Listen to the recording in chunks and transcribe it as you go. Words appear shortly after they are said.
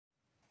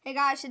Hey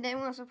guys, today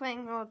we're also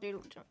playing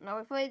Doodle. Now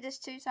we played this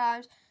 2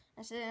 times,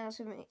 and today I'm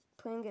also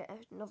playing it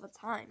another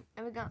time.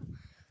 There we go.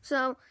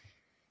 So,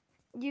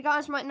 you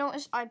guys might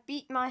notice I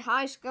beat my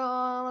high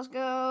score. Let's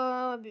go.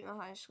 I beat my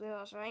high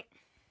scores, right?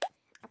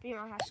 I beat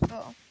my high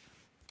score.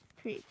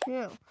 Pretty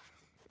cool.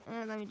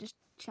 Let me just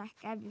check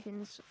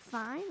everything's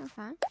fine,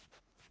 okay.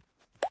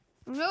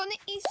 I'm going to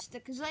Easter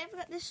because I've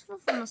got this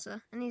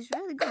Fluffermusser, and he's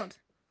really good.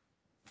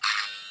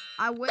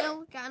 I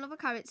will get another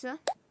character.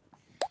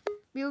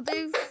 We'll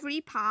do 3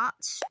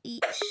 parts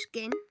each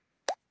skin.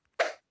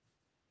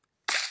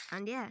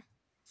 And yeah,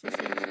 so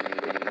this is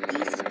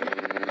Easter.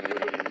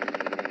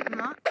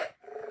 Not.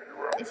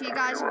 If you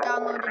guys have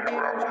downloaded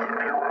Doodle, this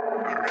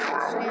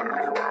game is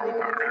really good.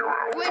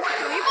 With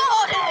 3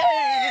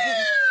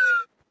 borders!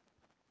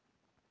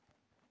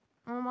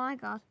 Oh my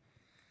god.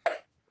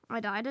 I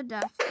died a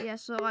death. Yeah,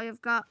 so I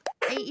have got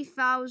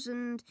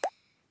 80,000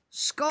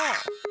 score,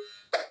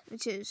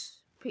 which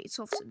is pretty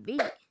tough to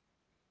beat.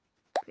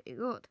 Pretty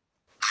good.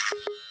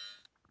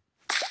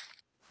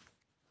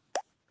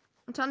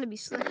 I'm trying to be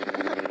slick. Gotta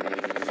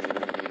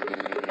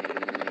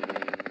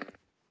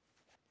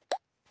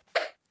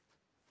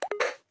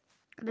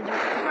do it, bro.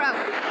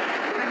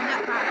 Bring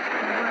that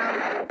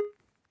back, bro.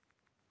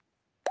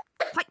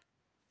 Hi.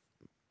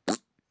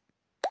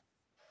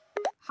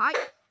 Hi.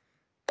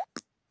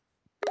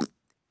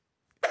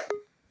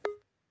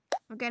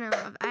 I'm getting a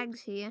lot of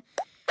eggs here.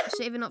 I'm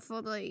saving up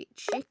for the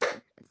chicken,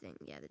 I think.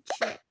 Yeah, the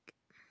chick.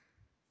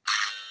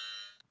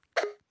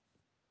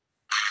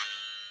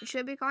 It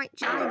should be quite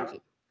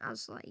challenging,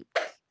 as like it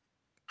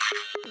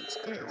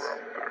is.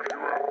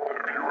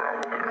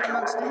 One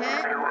monster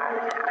hit.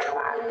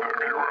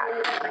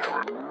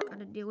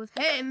 Gotta deal with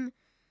him.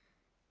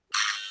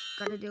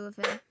 Gotta deal with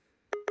him.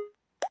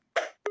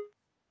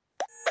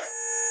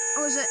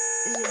 Oh, is it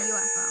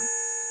UFO?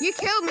 You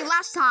killed me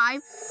last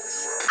time.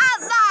 At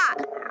that,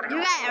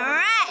 you get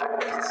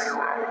wrecked.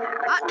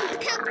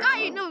 Guy,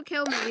 you never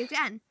killed me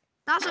again.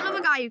 That's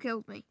another guy who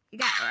killed me. You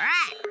get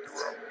wrecked.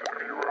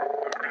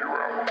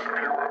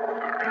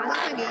 I don't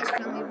think he's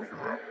killed me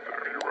before.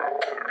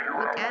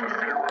 Whatever.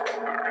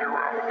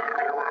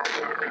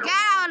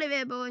 Get out of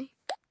here, boy.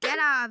 Get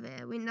out of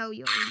here. We know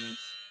you're in this.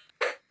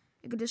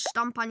 You could just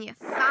stomp on your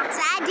fat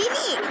head,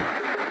 innit?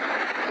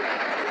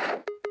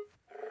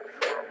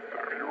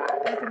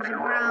 Here comes a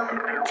brown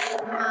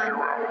man.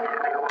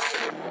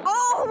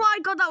 Oh my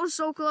god, that was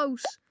so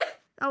close.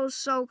 That was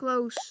so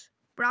close.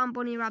 Brown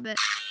bunny rabbit.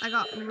 I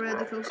got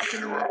really close to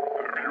killing me.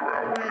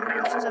 Really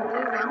close. There's a blue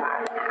one.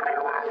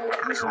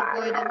 I'm just gonna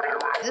avoid him.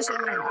 This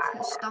one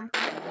will stomp.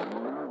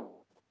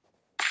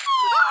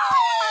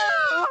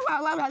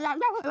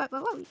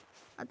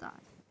 I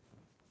died.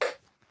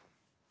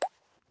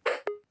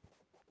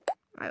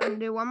 Right, we're gonna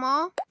do one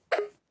more.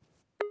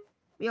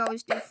 We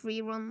always do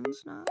 3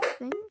 runs now, I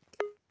think.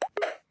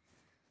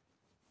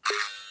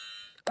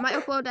 I might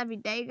upload every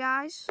day,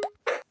 guys.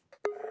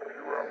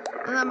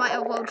 And I might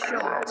upload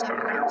shorts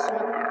every once a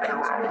week.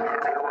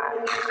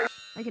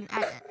 I can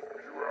edit.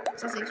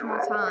 So it takes more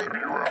time for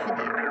that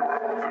video.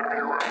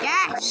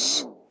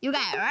 Yes! You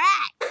get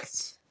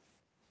wrecked!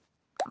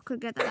 I could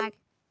get that egg.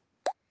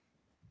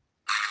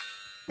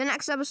 The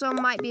next episode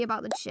might be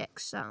about the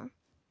chicks, so.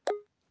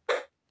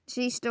 It's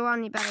Easter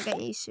on, you better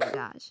get used to it,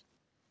 guys.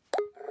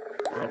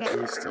 Better get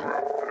used to it.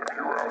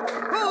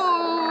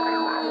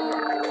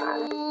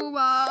 Oh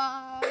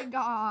my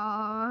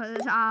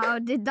god. How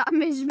did that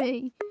miss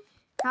me?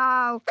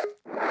 How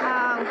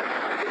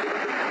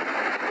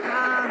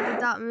did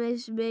that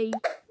miss me?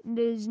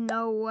 There's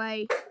no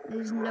way.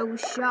 There's no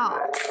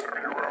shot.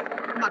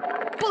 I'm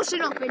about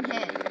pushing up in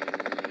here.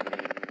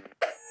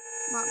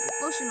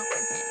 Pushing up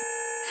in here.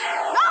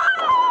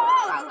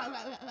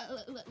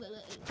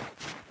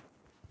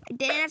 I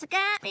didn't have to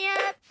get me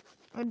up.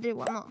 I'll do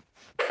one more.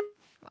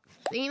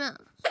 3 more.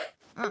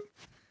 Oh.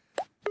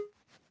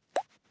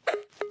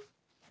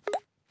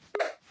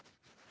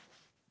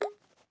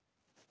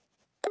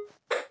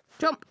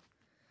 Jump.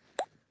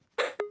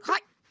 Hi.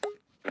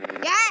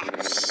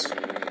 Yes.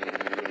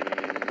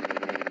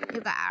 You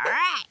got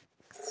wrecked.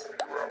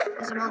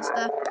 There's a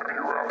monster.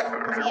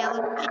 There's a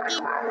yellow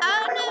chicken.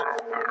 Oh no.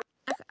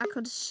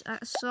 I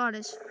saw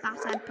this fat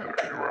head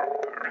poking out.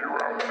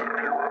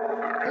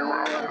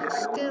 Oh,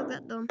 still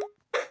get them.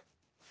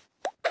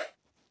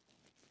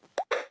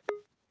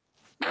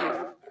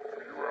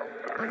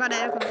 I got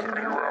it.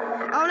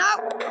 Oh no!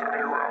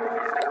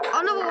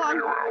 Another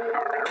one.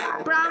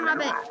 Brown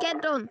rabbit,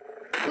 get done.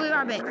 Blue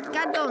rabbit,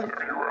 get done.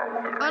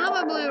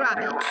 Another blue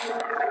rabbit.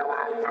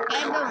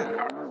 Get done.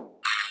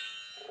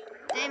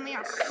 Then we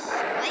are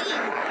slaying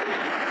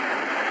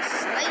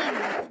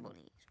those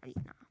bunnies right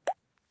now.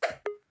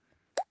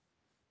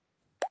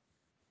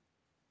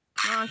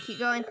 Come on, keep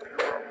going.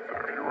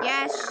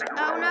 Yes.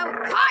 Oh no.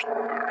 Hi!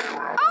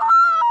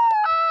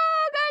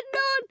 Oh!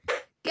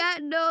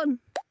 Get done.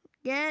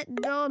 Get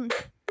done.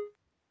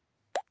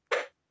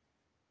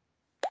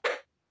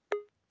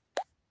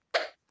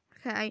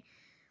 Okay.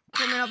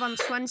 Coming up on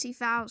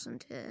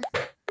 20,000 here.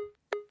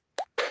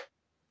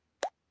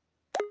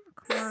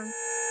 Come on.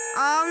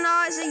 Oh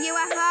no, it's a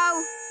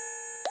UFO.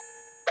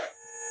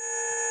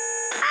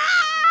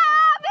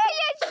 Ah,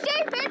 you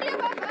stupid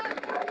UFO.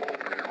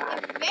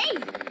 You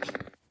fake.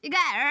 You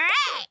get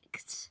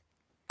wrecked.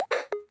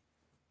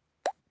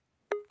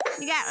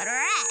 You get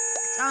wrecked.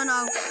 Oh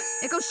no,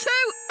 it goes 2.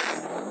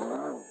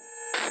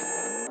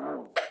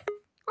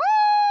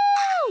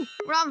 Woo!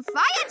 We're on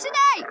fire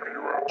today.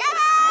 Get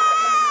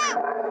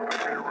out!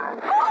 Come on,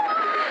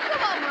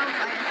 we're on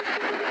fire.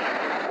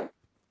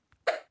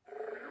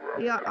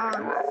 We are on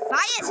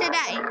fire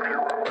today.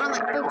 We're on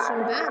like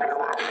Bunsen burner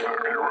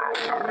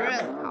fire.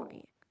 Really hot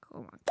here.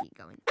 Come on, keep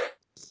going.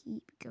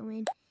 Keep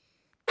going.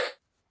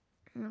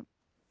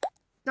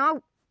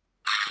 No.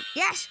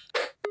 Yes.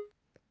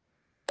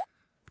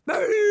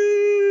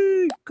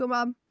 Come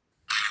on.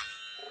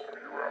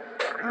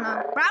 Oh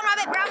no. Brown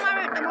rabbit, don't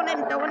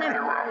want him.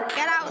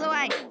 Get out of the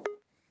way.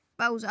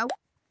 Bozo.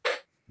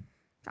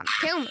 Trying to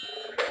kill me.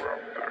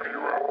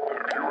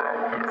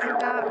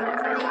 Get out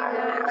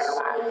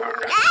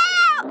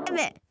of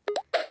it.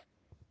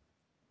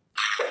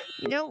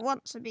 You don't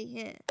want to be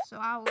here, so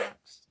I will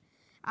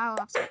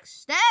have to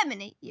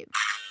exterminate you.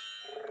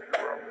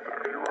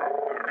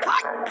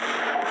 Hi.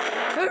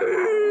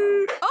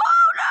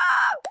 Oh no!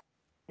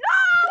 No!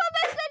 I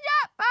missed the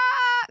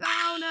jetpack!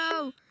 Oh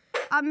no!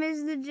 I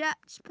missed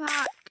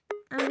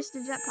the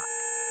jetpack.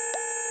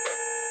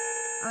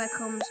 Oh, here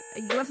comes a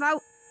UFO.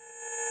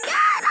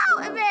 Get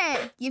out of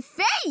it! You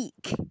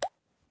fake!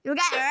 You'll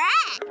get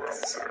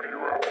wrecked!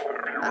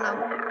 Oh no.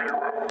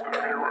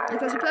 There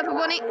goes a purple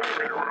bunny.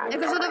 There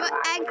goes another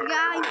egg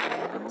guy.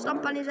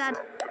 Stomp on his head.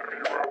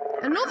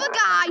 Another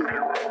guy.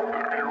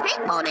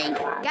 Pink bunny.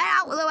 Get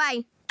out of the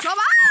way. Come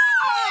on!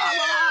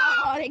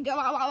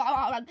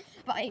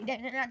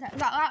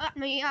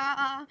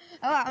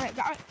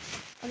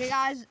 Okay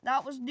guys,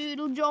 that was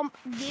Doodle Jump.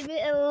 Give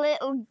it a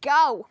little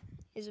go.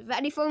 It's a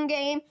very fun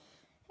game.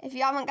 If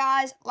you haven't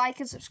guys, like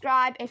and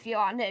subscribe if you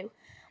are new.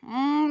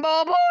 Bye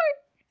bye.